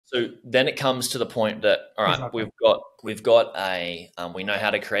So then it comes to the point that, all right, Exactly. we've got we know how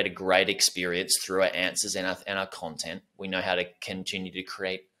to create a great experience through our answers and our content. We know how to continue to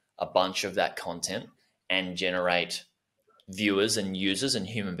create a bunch of that content and generate viewers and users and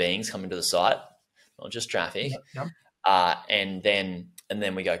human beings coming to the site, not just traffic. Yep. And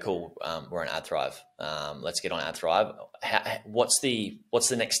then we go, cool, we're on AdThrive. Let's get on AdThrive. What's the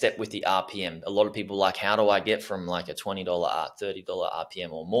next step with the RPM? A lot of people like, how do I get from like a $20, $30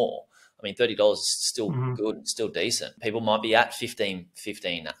 RPM or more? I mean, $30 is still good, still decent. People might be at $15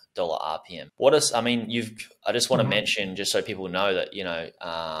 RPM. I just want to mention, just so people know that, you know,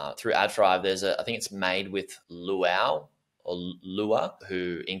 through AdThrive, I think it's made with Luau or Lua,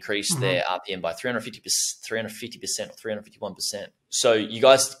 who increased their RPM by 350%, 351%. So you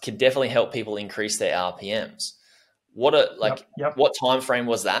guys can definitely help people increase their RPMs. What time frame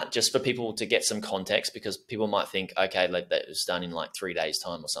was that? Just for people to get some context, because people might think, okay, like that was done in like 3 days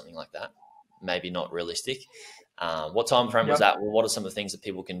time or something like that. Maybe not realistic. What time frame was that? Well, what are some of the things that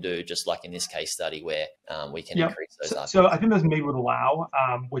people can do, just like in this case study, where we can increase those RPMs? So I think that's made with Allow,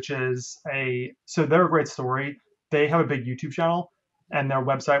 which is so they're a great story. They have a big YouTube channel, and their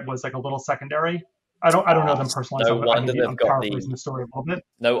website was like a little secondary. I don't know them personally. No wonder they've got the story a little bit.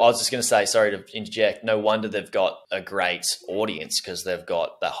 No, I was just going to say, sorry to interject. No wonder they've got a great audience, because they've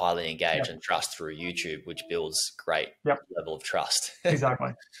got that highly engaged and trust through YouTube, which builds great level of trust.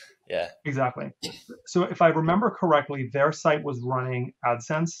 Exactly. Yeah. Exactly. So if I remember correctly, their site was running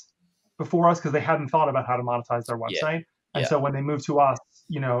AdSense before us because they hadn't thought about how to monetize their website. And so when they moved to us,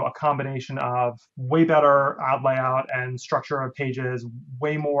 you know, a combination of way better ad layout and structure of pages,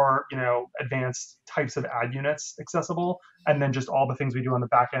 way more, you know, advanced types of ad units accessible, and then just all the things we do on the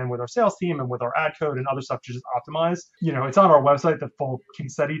back end with our sales team and with our ad code and other stuff to just optimize. You know, it's on our website, the full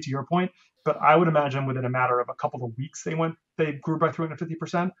case study, to your point, but I would imagine within a matter of a couple of weeks, they grew by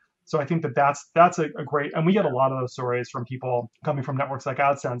 350%. So I think that's a great, and we get a lot of those stories from people coming from networks like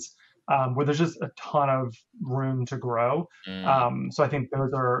AdSense, where there's just a ton of room to grow. So I think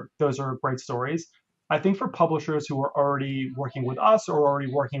those are great stories. I think for publishers who are already working with us or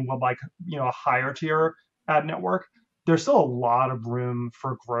already working with, like, you know, a higher tier ad network, there's still a lot of room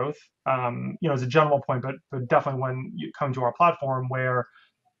for growth. You know, as a general point, but definitely when you come to our platform, where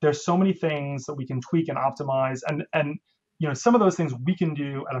there's so many things that we can tweak and optimize, and you know, some of those things we can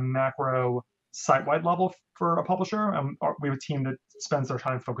do at a macro site-wide level for a publisher. We have a team that spends their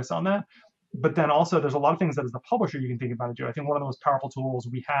time focused on that. But then also there's a lot of things that as a publisher you can think about and do. I think one of the most powerful tools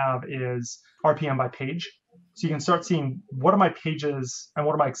we have is RPM by page. So you can start seeing what are my pages and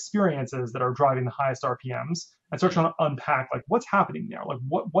what are my experiences that are driving the highest RPMs, and start trying to unpack like what's happening there. Like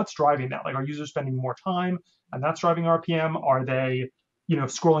what's driving that? Like, are users spending more time and that's driving RPM? Are they, you know,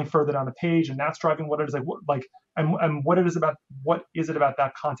 scrolling further down the page and that's driving what it is, and what is it about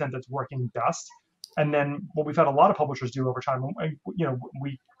that content that's working best? And then what we've had a lot of publishers do over time, you know,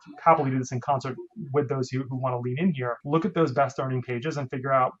 we happily do this in concert with those who want to lean in here, look at those best earning pages and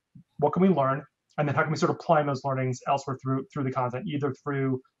figure out what can we learn, and then how can we sort of apply those learnings elsewhere through the content, either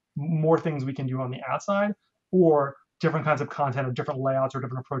through more things we can do on the ad side, or different kinds of content or different layouts or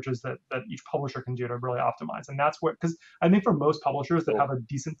different approaches that each publisher can do to really optimize. And that's what, because I think for most publishers that have a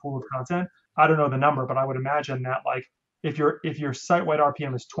decent pool of content, I don't know the number, but I would imagine that, like, if your site-wide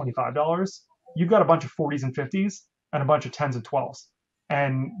RPM is $25, you've got a bunch of 40s and 50s and a bunch of 10s and 12s.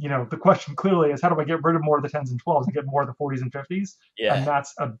 And, you know, the question clearly is, how do I get rid of more of the 10s and 12s and get more of the 40s and 50s? Yeah. And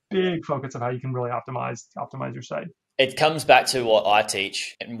that's a big focus of how you can really optimize your site. It comes back to what I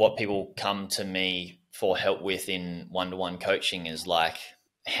teach and what people come to me for help with in one-to-one coaching is, like,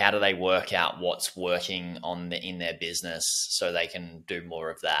 how do they work out what's working in their business so they can do more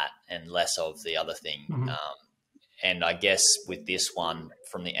of that and less of the other thing. And I guess with this one,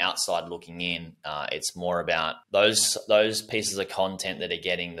 from the outside looking in, it's more about those pieces of content that are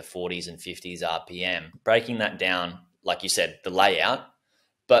getting the 40s and 50s RPM, breaking that down, like you said, the layout,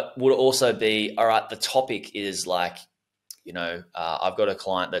 but would also be, all right, the topic is like, you know, I've got a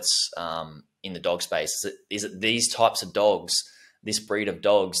client that's in the dog space. Is it these types of dogs, this breed of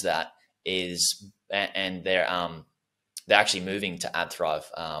dogs that is, and they're actually moving to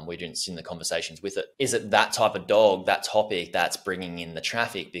AdThrive. We're just in the conversations with it. Is it that type of dog, that topic that's bringing in the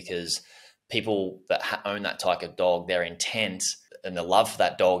traffic? Because people that own that type of dog, their intent and the love for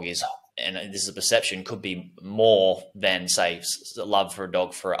that dog is, and this is a perception, could be more than, say, love for a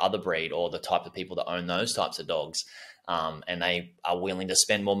dog for other breed or the type of people that own those types of dogs. And they are willing to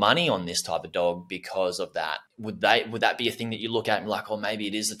spend more money on this type of dog because of that. Would that be a thing that you look at and like, oh, maybe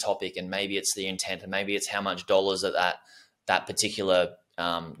it is the topic, and maybe it's the intent, and maybe it's how much dollars that particular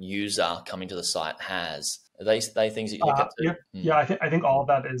user coming to the site has? Are they things that you look at too? Yeah. I think all of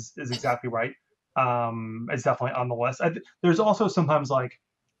that is exactly right. It's definitely on the list. There's also sometimes like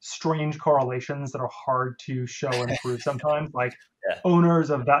strange correlations that are hard to show and prove. Sometimes, like Yeah.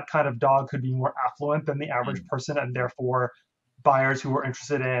 owners of that kind of dog could be more affluent than the average Mm. person, and therefore buyers who are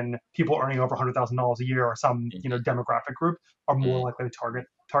interested in people earning over $100,000 a year or some Mm-hmm. demographic group are more Mm. likely to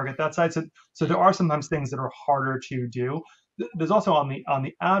target that side. So Mm. there are sometimes things that are harder to do. There's also on the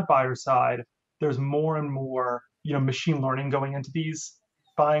ad buyer side, there's more and more machine learning going into these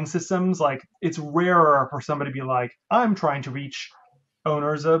buying systems. Like it's rarer for somebody to be like, I'm trying to reach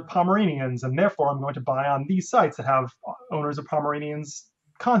owners of Pomeranians, and therefore I'm going to buy on these sites that have owners of Pomeranians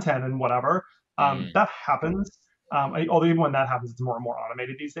content and whatever. Mm. That happens. Although even when that happens, it's more and more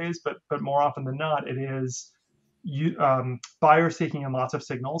automated these days. But more often than not, it is buyers taking in lots of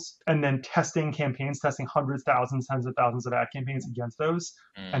signals and then testing campaigns, testing hundreds, thousands, tens of thousands of ad campaigns against those,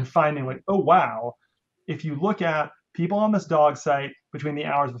 Mm. and finding like, oh wow, if you look at people on this dog site between the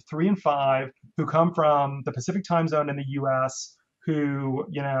hours of 3 and 5 who come from the Pacific time zone in the US, who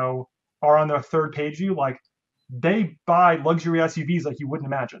are on their third page view, like they buy luxury SUVs like you wouldn't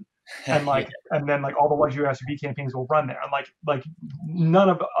imagine. And Yeah. and then like all the luxury SUV campaigns will run there. And like none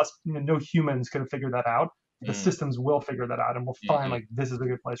of us, no humans could have figured that out. The Mm. systems will figure that out and will find Mm-hmm. like this is a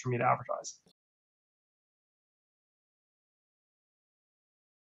good place for me to advertise.